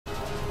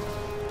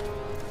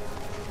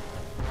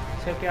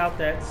Took out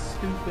that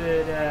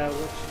stupid,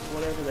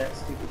 whatever that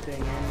stupid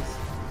thing is.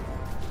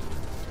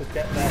 Took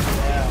that back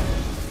out.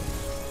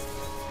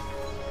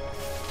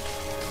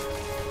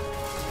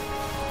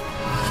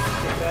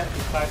 Get that,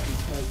 you pipe and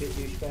smoke it,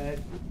 douchebag.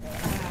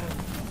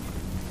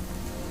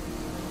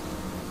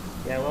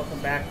 Yeah,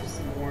 welcome back to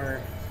some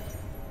more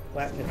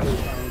Latin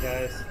Wukong,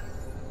 guys.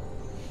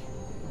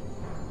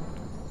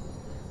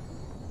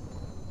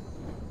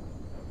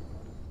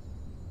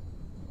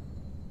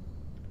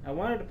 I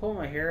wanted to pull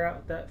my hair out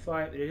with that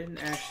fight, but it didn't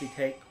actually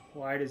take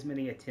quite as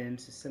many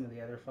attempts as some of the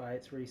other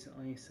fights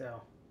recently,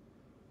 so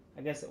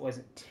I guess it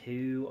wasn't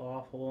too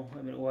awful.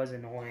 I mean, it was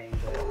annoying,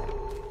 but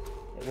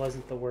it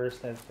wasn't the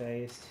worst I've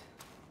faced.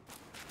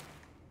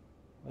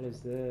 What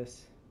is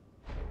this?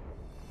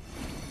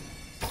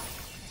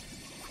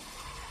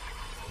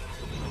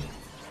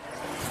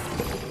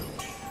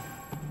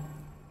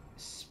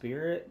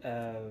 Spirit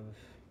of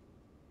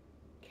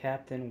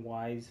Captain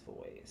Wise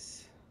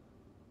Voice.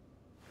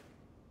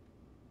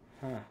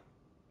 Huh.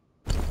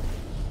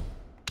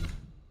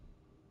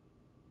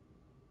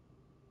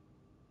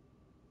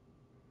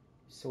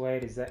 So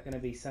wait, is that going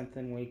to be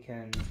something we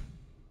can...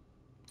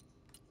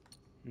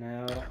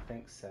 No, I don't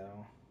think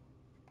so.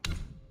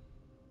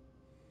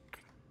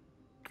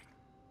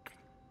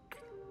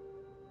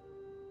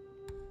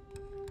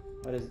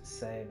 What does it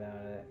say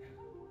about it?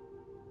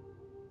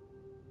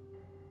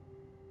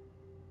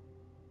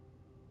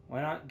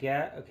 Why not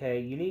get... Okay,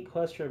 unique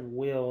cluster of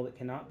will that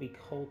cannot be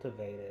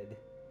cultivated.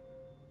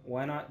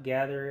 Why not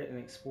gather it and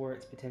explore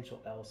its potential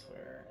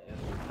elsewhere?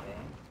 Okay.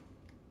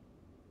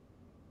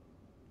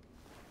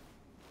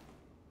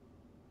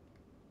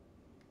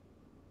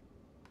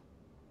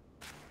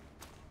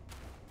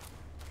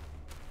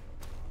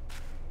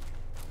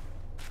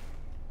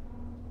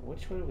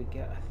 Which way do we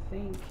go? I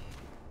think...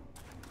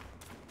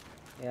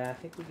 Yeah, I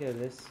think we go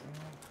this...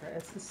 Oh,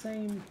 it's the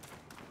same...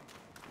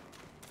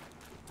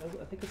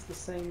 I think it's the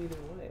same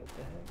either way. What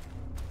the heck?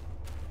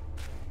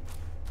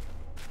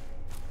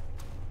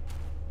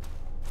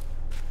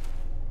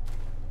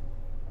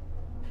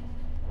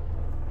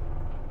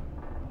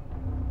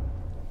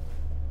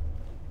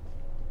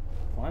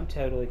 Well, I'm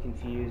totally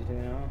confused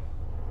now.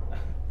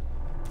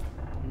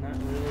 I'm not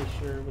really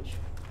sure which...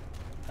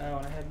 Oh,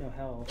 and I have no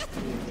health.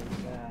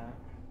 There's that.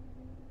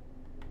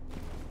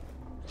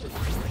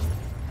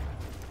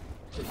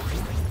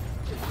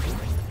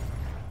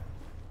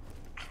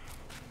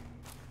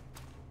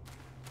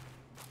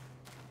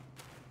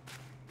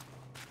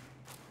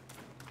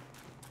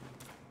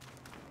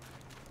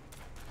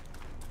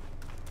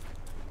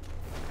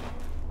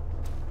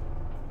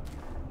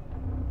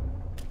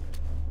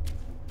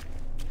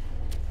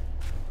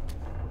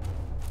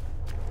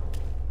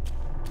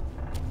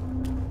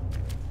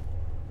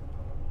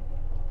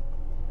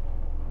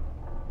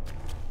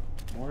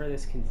 More of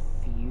this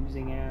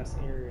confusing ass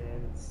area.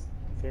 It's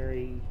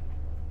very...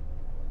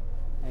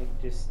 I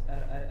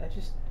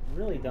just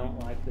really don't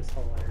like this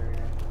whole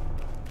area.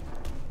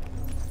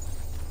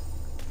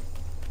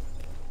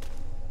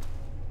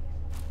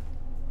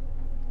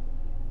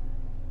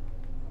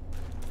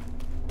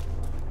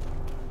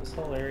 This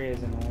whole area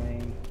is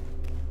annoying.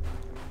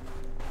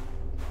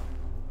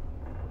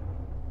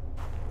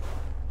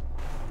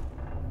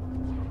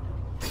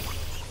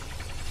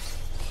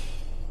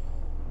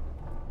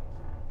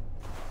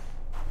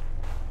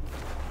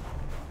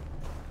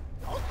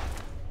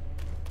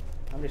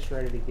 I'm just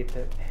ready to get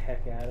the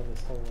heck out of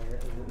this whole area,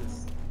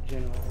 this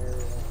general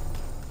area.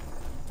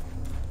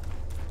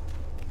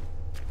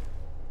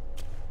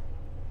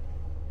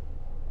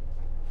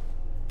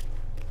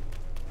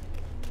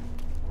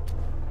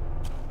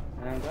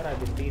 And I'm glad I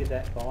defeated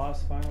that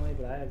boss finally,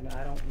 but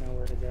I don't know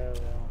where to go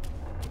though.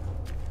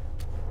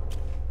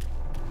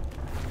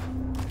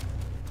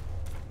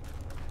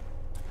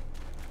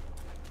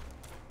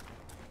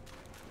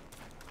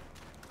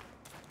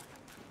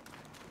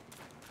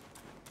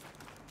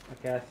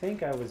 Okay, I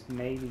think I was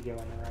maybe going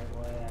the right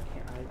way.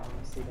 I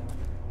honestly don't know.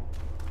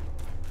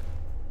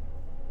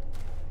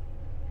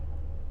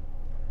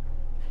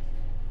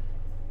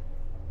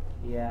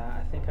 Yeah,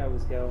 I think I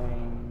was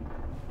going...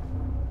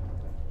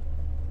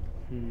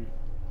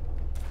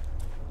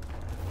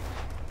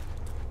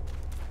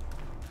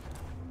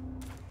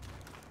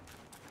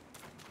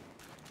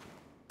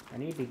 I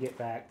need to get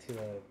back to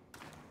a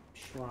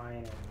shrine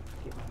and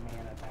get my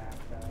mana back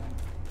though.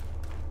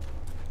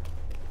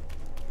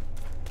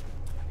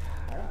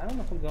 I don't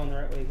know if I'm going the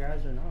right way,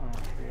 guys, or not,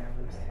 to be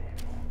honest.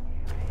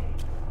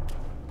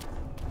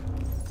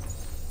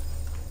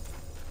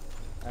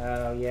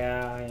 Oh,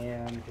 yeah, I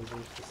am, because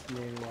there's this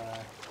new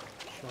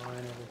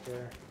shrine over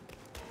there.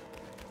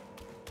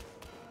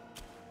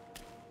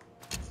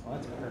 Oh,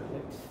 that's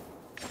perfect.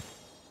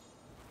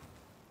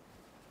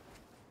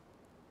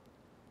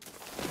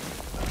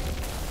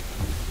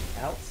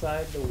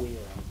 Outside the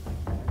wheel.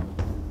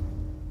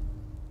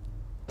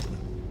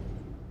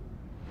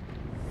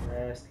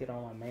 Rest, get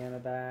all my mana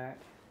back.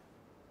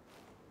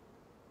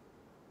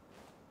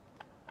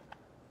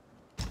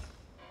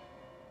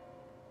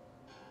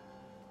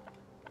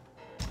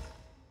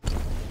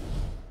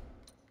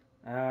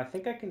 I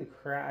think I can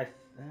craft.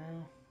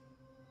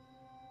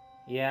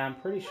 Yeah, I'm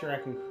pretty sure I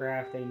can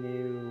craft a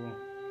new.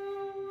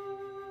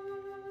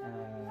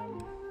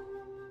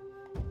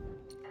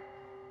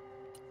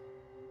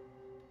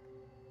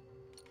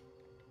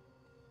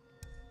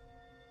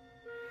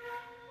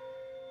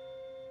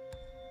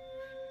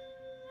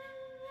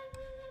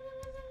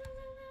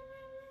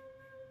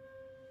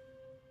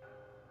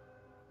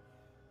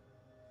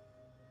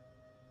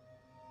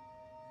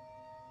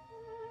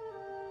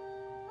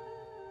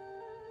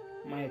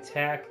 My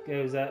attack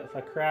goes up if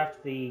I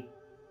craft the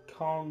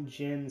Kong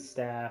Jin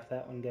staff.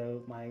 That one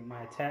go. My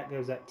attack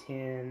goes up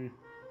 10.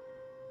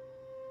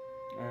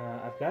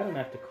 I've got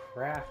enough to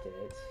craft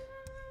it.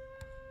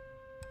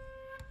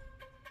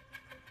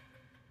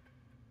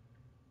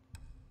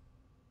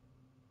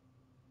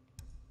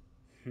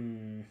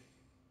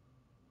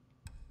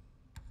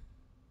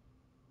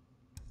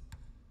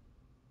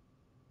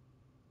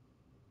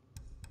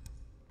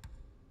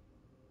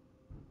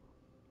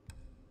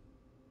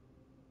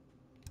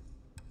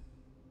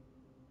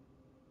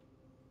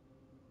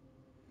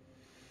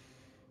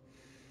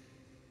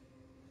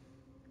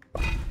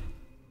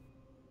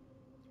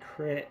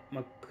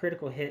 My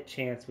critical hit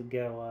chance would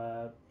go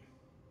up.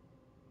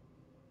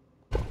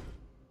 I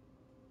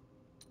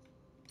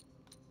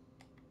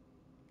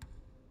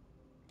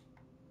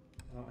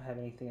don't have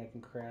anything I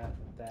can craft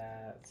with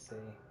that. Let's see.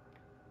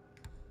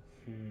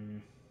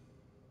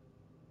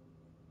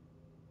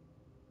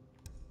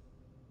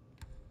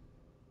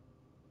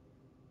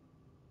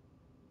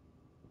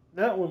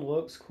 That one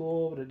looks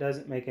cool, but it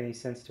doesn't make any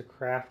sense to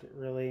craft it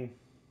really.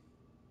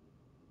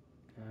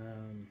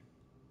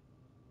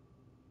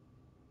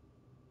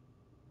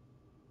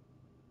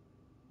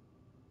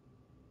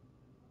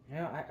 You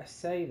know, I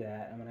say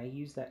that. I mean, I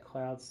use that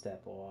cloud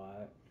step a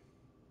lot.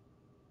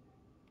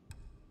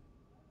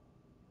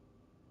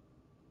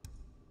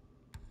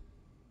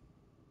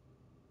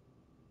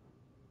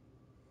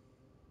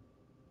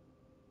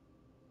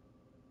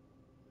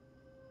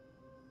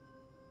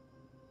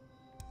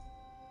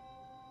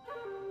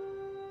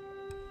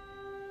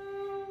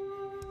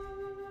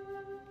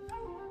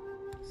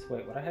 So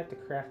wait, would I have to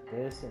craft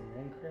this and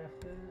then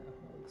craft that?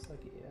 Oh, looks like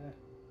it, yeah.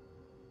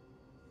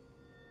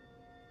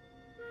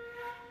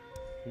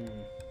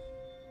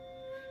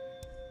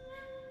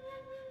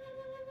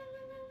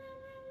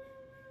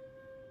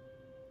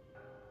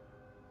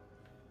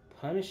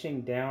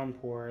 Punishing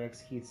downpour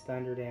executes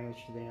thunder damage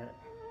to the air.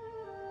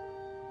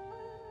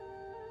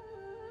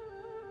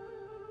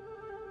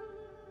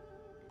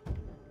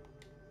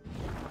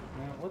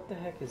 Now, what the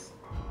heck is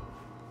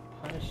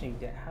punishing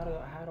down? How do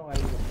I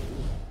even do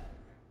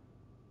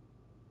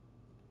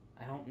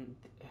that? I don't.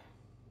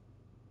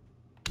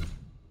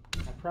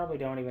 I probably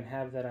don't even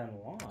have that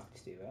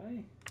unlocked, do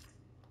I?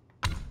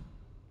 I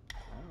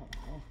don't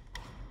know.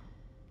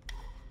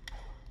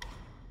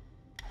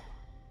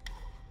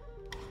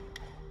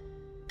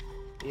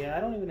 Yeah, I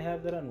don't even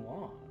have that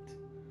unlocked.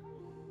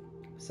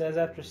 It says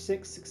after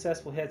 6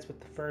 successful hits with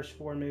the first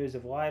 4 moves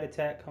of light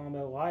attack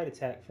combo, light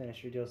attack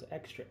finisher deals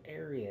extra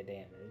area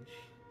damage.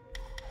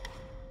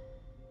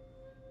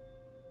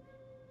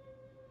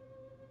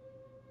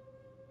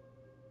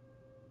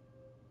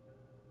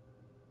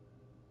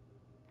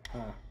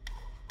 Huh.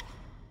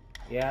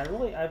 Yeah,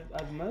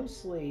 I've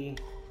mostly...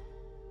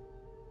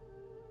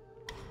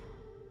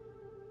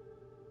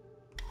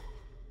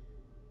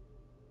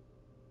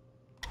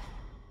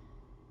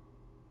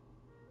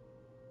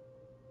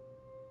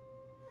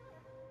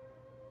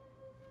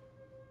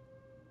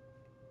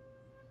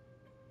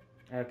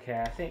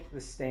 Okay, I think the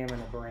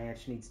stamina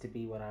branch needs to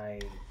be what I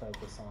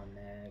focus on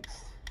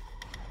next.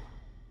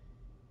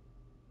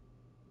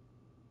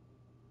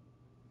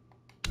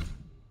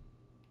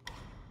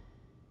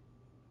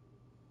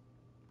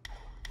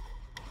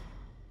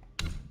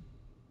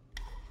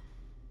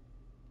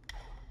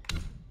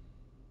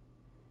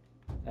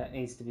 That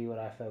needs to be what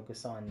I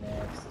focus on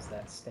next, is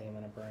that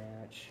stamina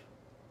branch.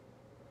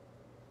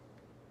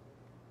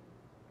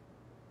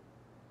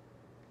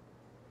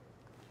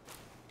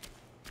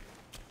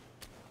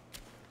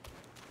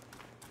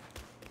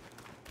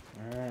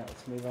 Alright,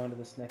 let's move on to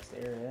this next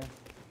area.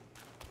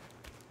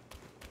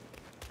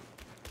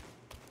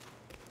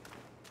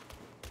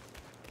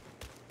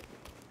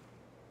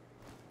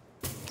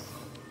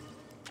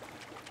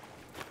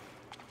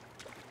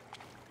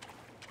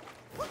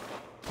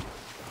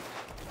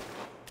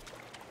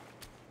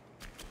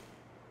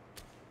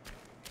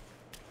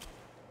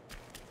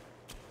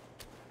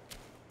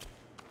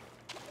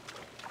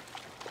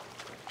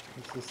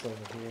 What's this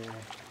over here?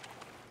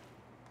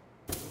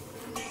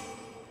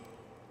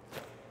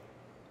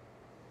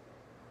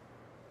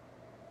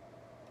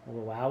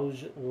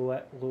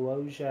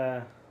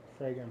 Luoja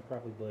Fragrant, I'm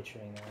probably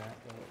butchering that,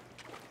 but...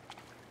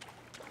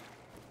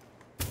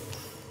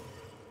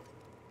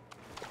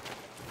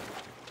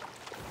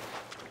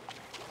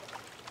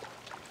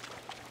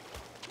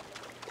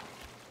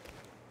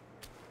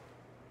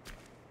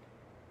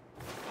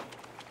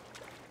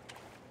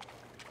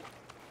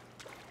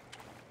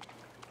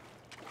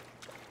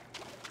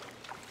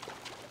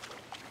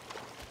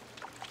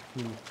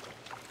 Hmm.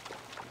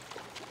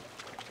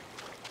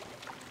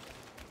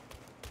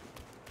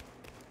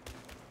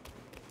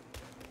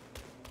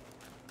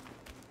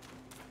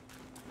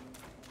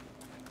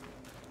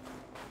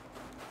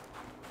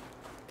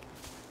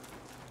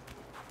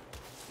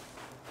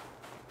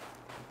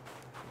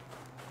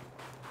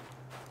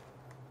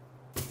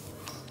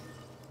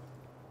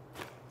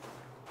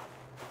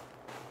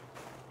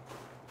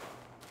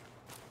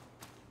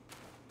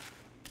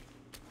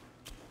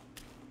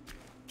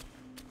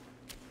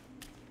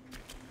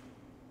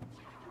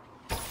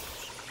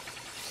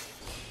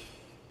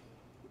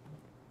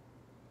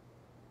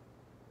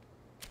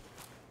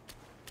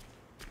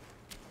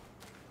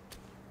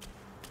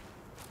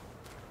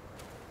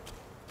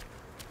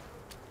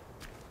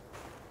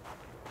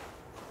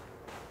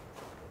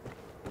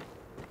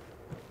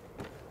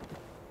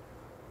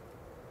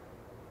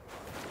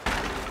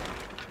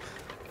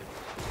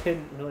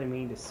 Didn't really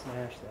mean to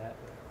smash that.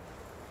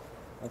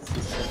 Let's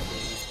just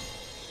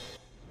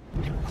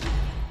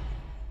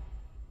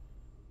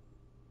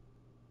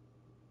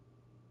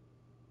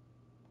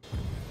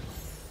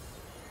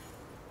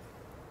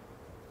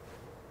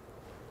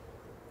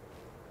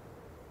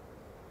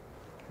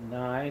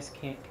nice,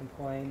 can't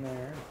complain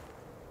there.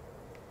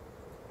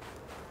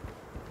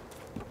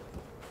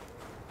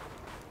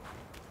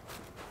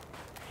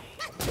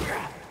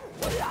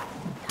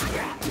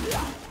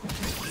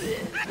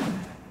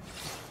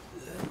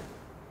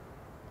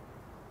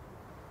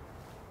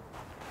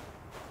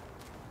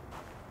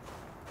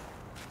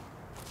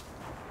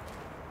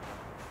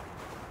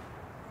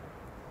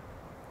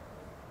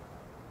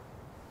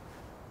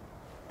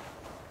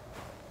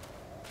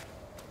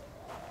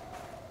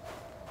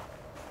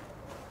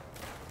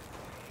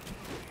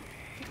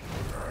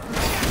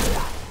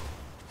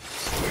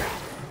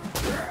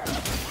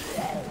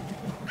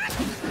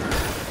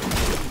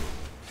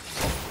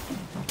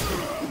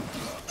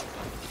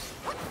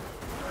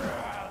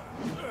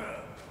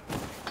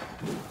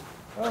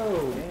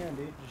 Oh, damn,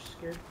 dude, you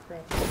scared the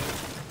crap out of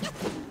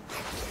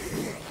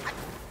me.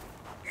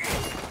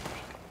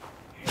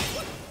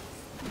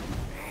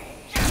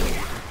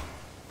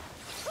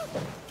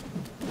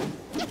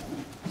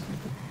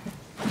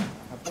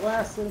 I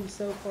blasted him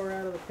so far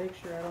out of the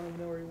picture, I don't even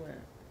know where he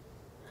went.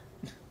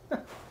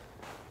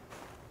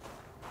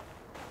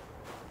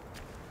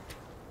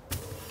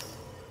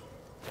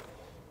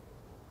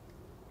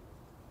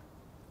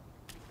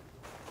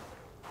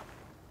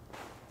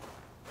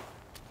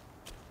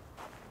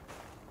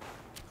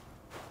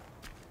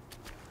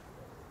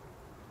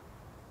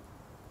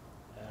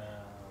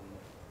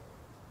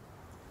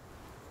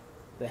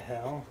 The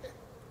hell?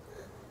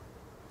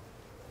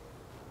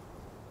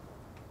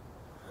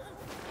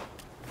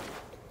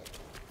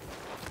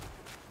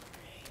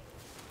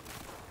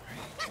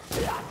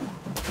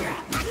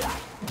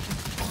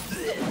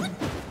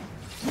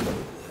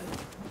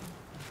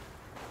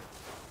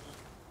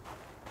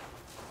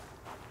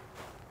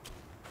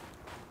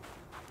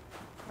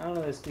 I don't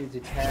know this dude's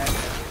attack.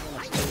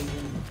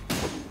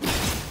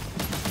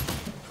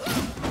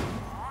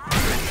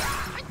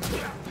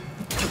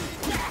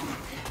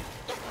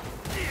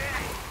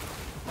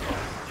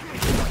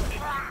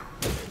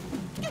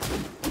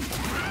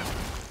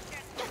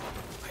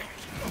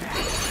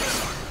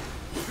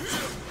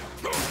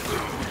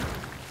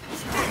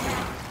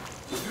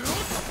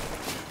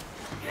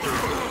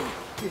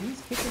 Dude,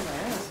 he's kicking my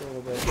ass a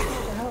little bit.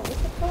 What the hell? What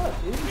the fuck,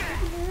 dude? He's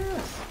kicking my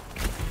ass.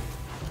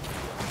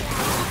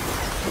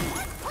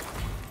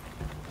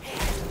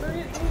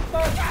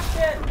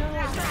 Shit, no, I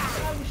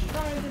was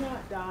trying to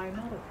not die,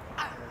 motherfucker. I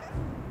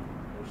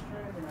was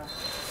trying to not die.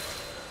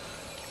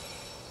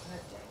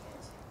 God dang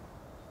it.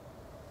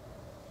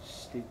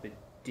 Stupid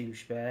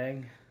douchebag.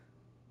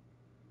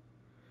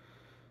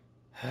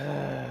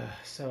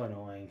 So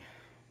annoying.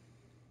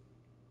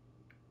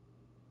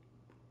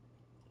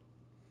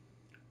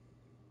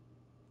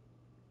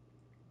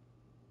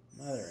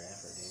 Mother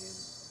effer,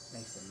 dude.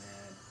 Makes him mad.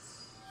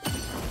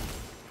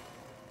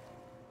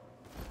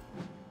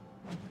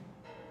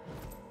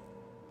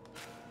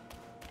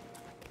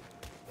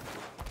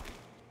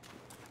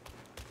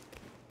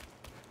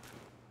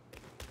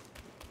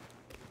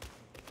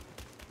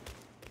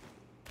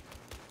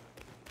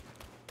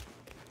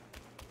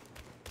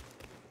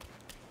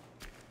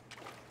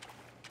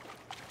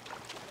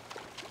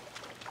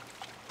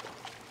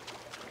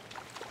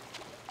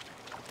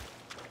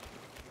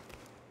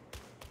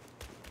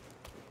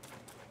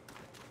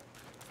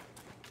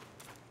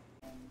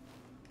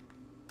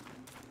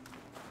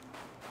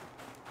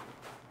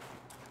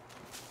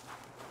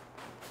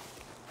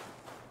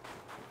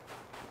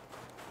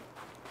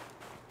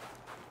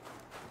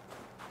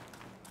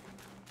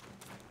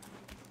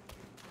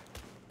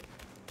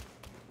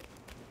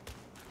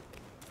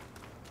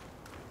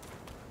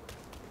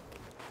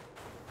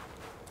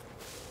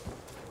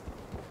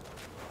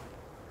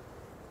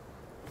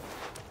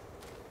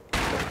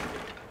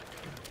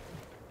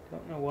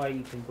 Don't know why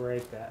you can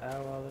break that.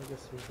 Oh, well, I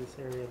guess there's this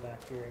area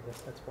back here. I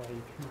guess that's why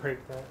you can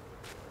break that.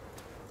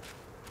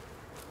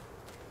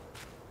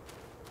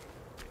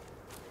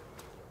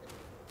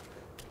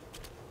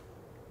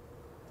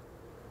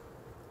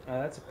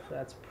 That's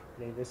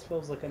pretty. This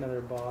feels like another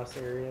boss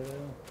area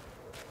though.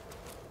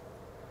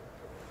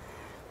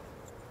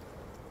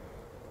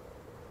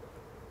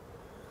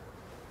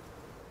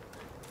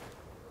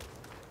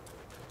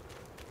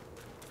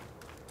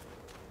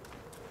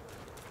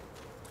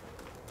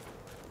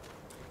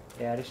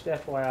 Yeah, just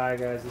FYI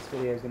guys, this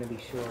video is going to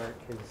be short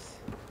because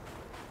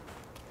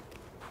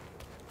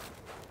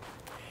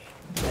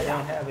I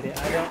don't have it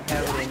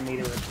in me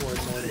to record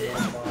more than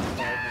one boss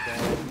fight in a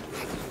day.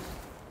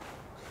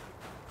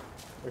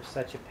 They're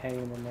such a pain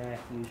in the neck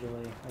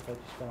usually. Like I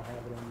just don't have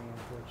it in me,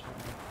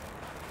 unfortunately.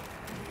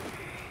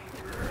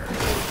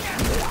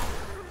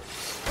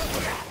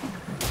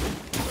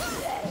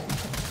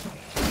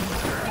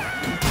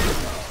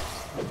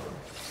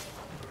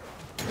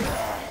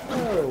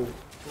 Oh,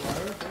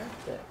 where is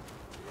that?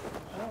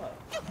 Oh.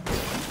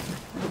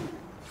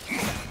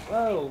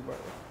 Whoa, bro.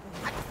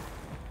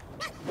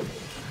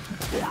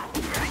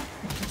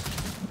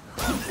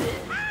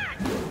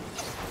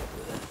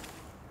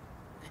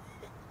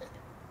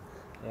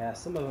 Yeah,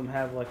 some of them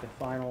have like a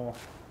final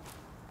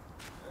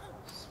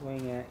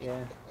swing at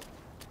you.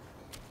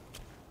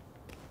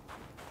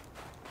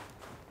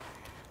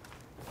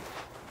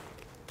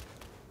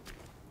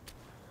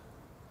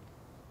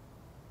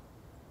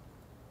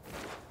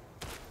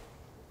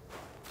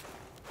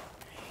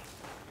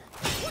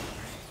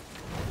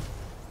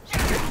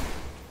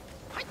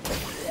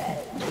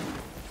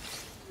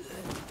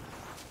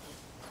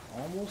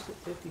 Almost at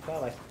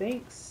 55. I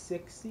think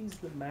 60's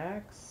the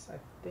max. I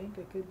think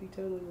I could be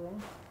totally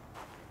wrong.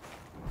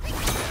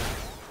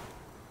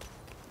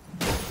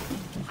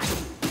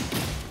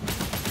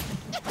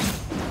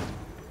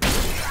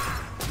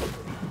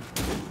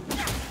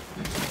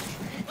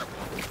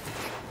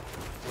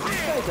 This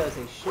guy does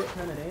a shit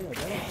ton of damage. I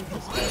don't think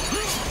this guy.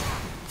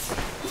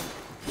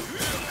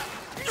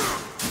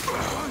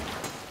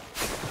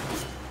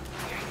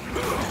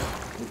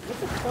 What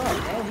the fuck?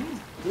 Oh,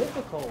 he's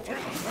difficult. What the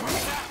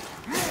fuck?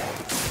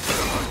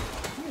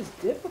 He is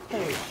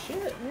difficult as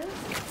shit, man.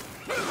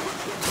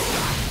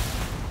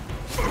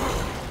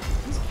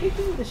 He's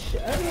kicking the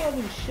shit out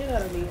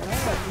of me, and I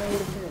have no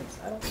defense.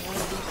 I don't want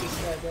to beat this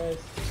guy,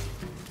 guys.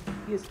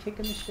 He is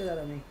kicking the shit out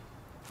of me.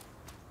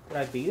 Did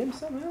I beat him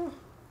somehow?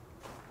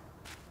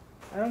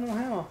 I don't know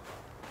how.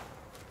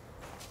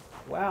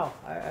 Wow,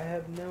 I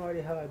have no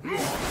idea how I beat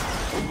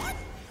him.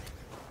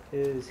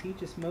 Because he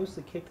just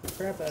mostly kicked the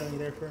crap out of me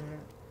there for a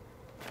minute.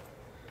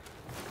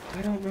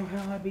 I don't know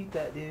how I beat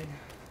that dude.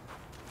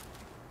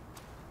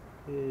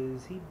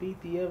 Because he beat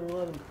the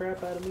ever-loving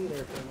crap out of me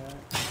there for a minute.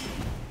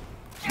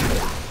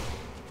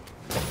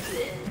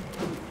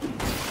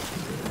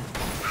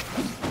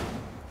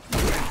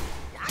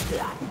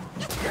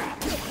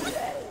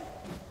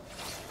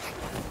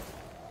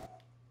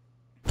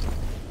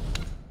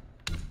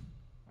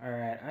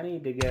 Alright, I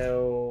need to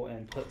go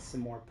and put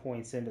some more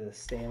points into the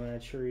stamina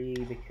tree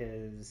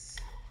because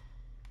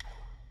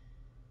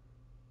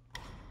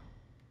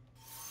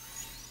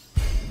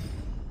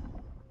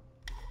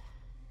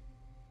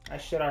I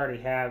should already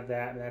have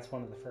that, and that's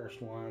one of the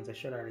first ones. I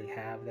should already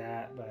have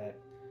that, but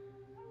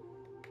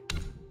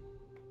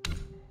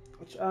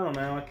which I don't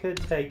know. I could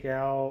take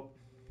out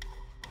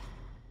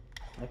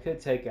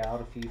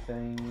a few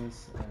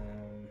things.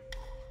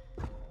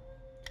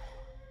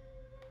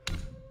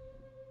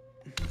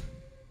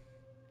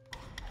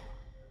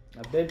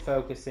 I've been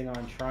focusing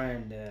on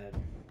trying to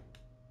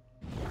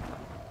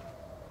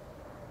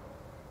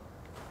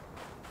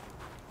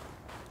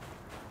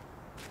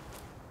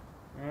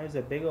there's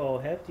a big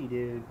old hefty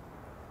dude.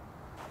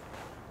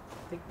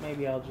 I think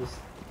maybe I'll just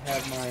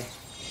have my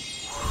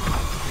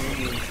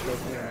minions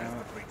sticking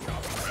around.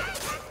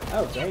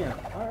 Oh damn!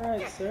 All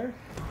right, sir.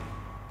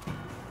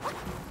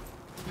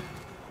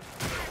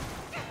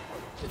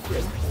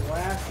 Just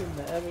blasting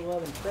the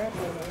ever-loving crap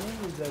out of my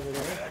minions over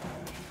there.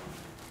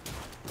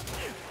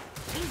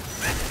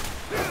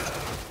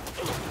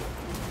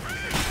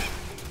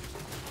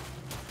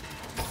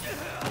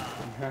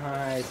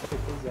 Nice, took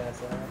his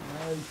ass out.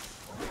 Nice.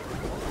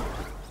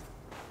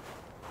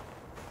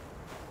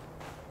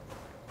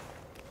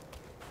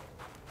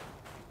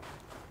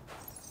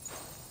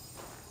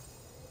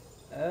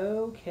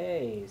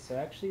 Okay, so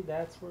actually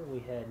that's where we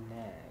head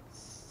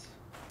next.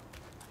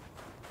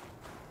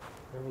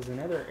 There was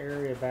another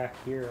area back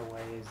here a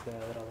ways though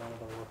that I wanted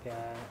to look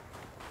at.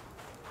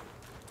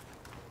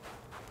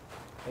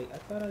 Wait, I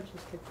thought I'd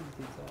just pick these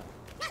dudes up.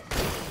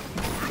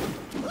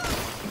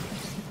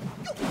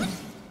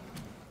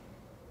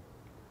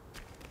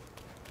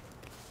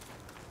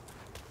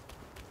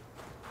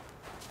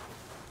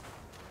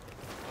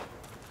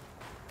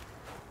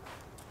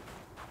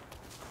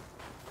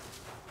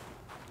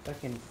 If I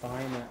can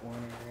find that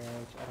one area,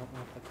 which I don't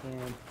know if I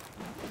can.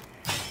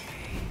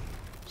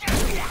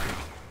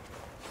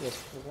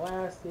 Just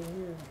blast in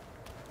here.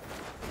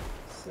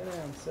 Sit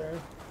down, sir.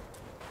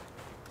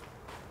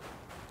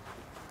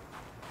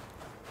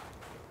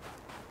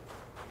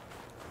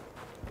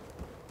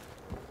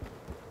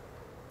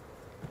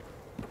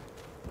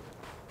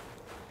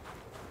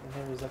 And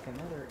there was like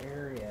another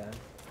area.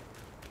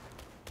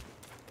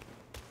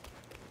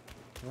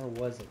 Where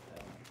was it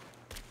though?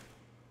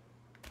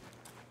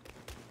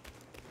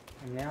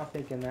 I'm now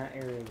thinking that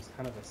area was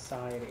kind of a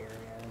side area.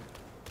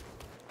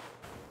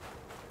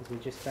 Because we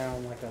just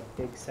found like a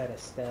big set of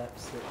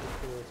steps that we're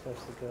clearly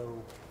supposed to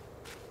go.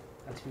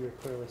 That's where we're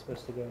clearly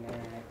supposed to go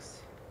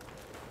next.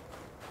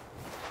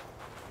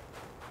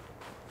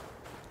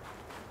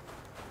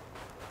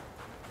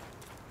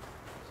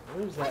 So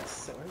where's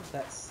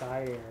that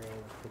side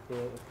area with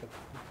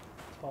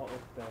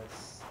the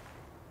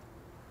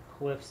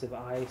cliffs of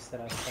ice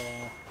that I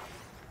saw?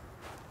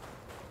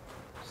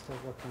 Still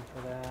looking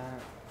for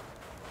that.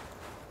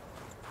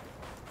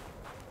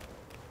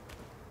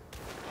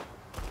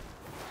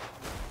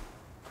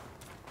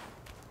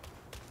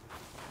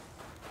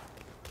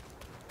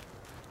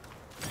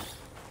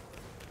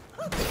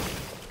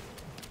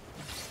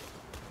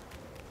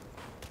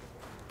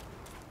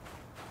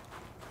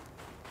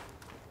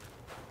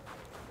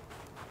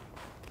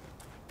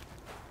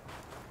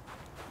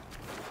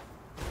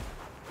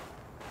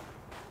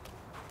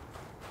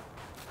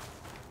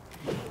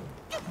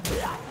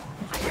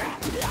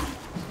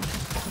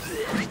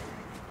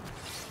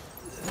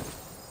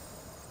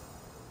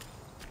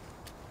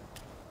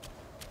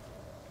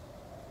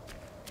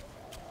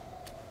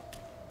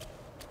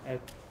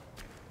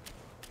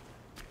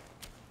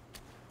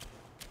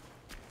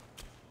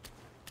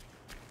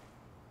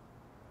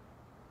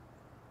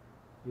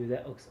 Dude,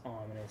 that looks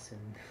ominous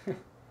and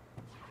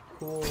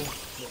cool,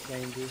 but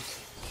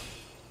dangerous.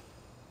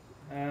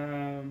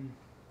 I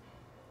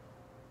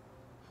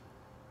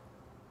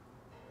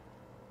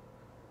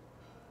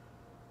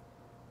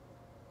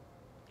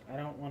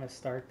don't want to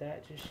start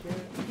that just yet.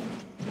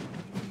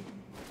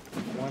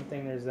 One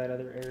thing, there's that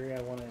other area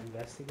I want to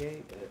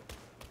investigate, but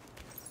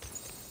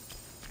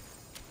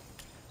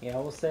yeah,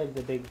 we'll save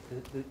the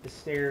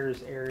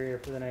stairs area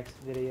for the next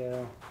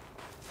video.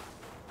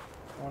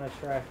 I want to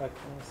try if I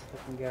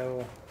can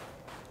go.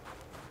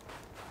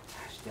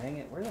 Gosh dang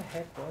it, where the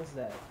heck was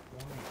that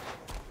one?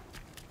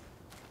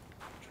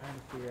 I'm trying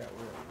to figure out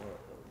where it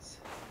was.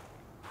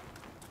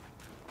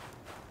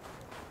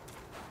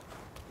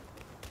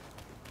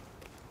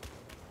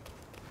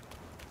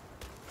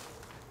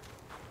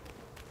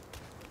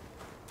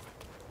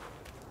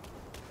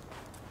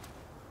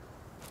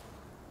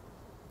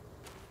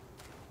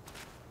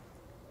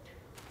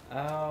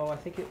 Oh, I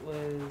think it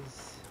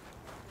was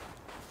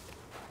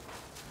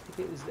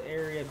the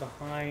area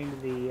behind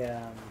the, it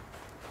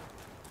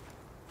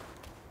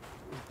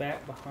was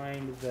back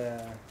behind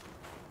the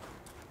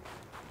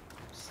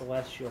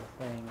celestial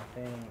thing, I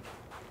think.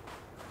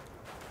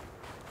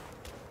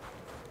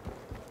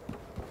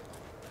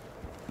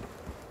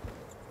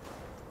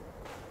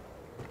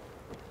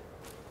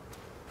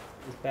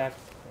 It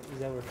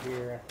was over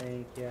here, I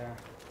think, yeah.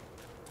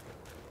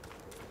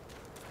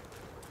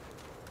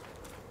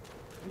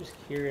 I'm just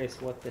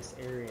curious what this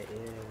area is, if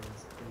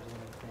there's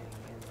anything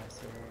in this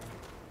area.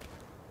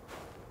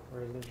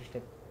 Or is it just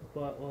a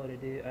buttload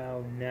of do?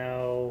 Oh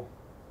no.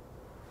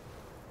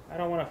 I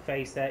don't want to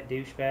face that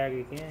douchebag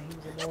again.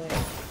 He's annoying.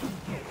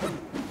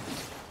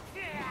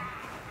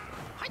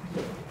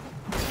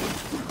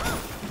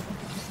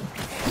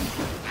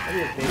 Are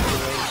you a big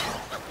boy?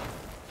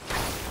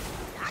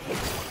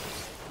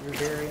 You're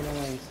very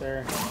annoying,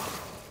 sir.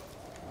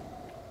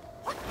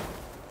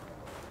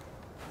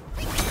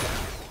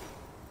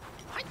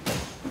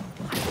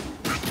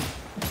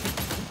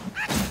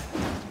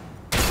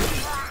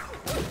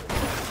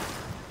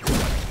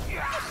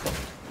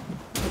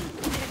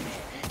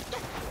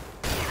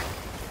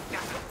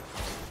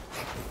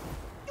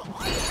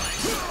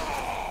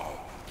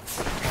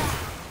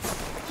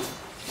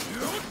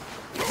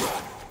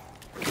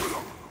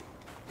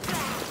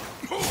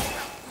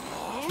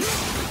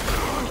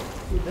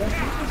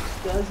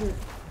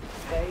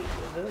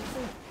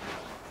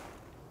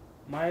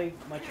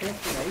 My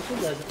transformation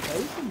doesn't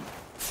phase him.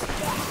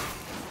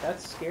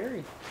 That's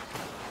scary.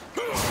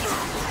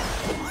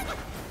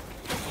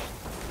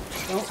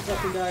 Don't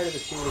fucking die to the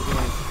shield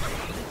again.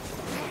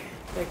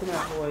 Take him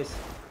out, boys.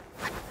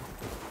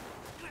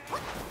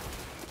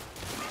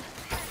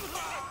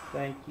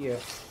 Thank you.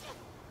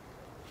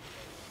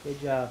 Good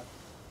job.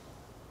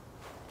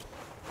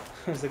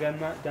 I was like, I'm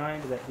not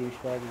dying to that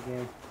douchebag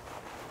again.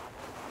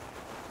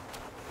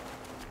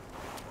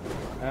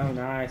 Oh,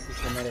 nice. This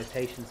is a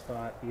meditation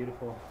spot.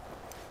 Beautiful.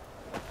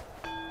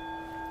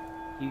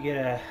 You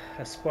get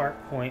a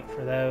spark point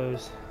for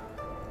those.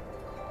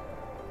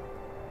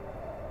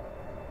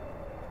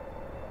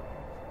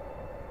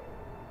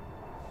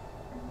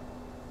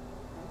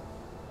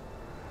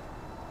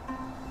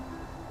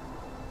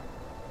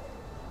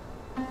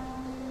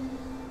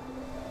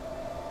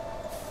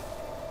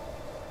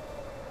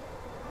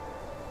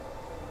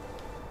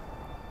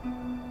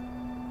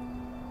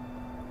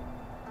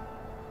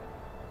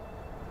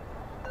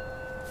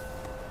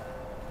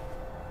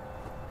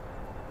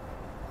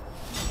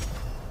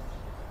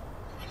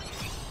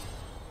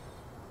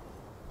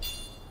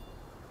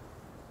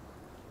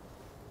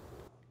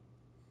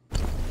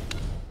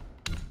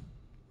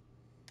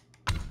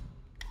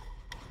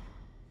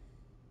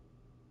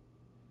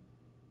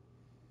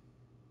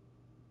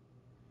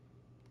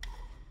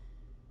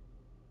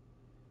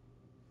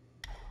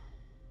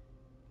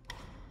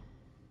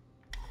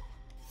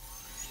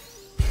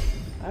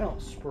 I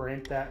don't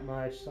sprint that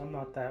much, so I'm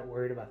not that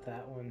worried about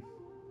that one.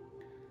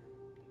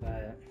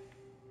 But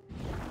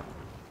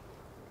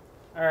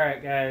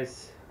alright,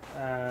 guys.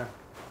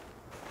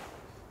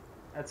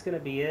 That's going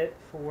to be it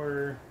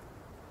for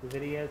the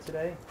video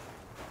today.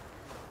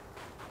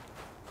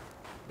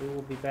 We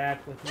will be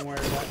back with more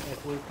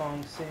with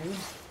Wukong soon.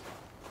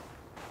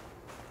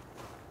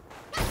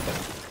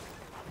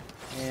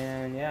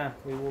 And yeah,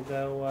 we will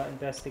go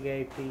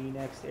investigate the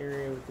next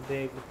area with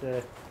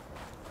the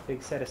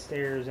big set of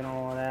stairs and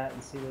all of that,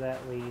 and see where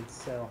that leads.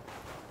 So,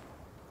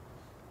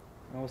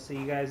 and we'll see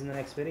you guys in the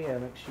next video.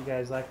 Make sure you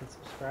guys like and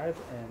subscribe,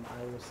 and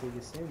I will see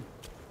you soon.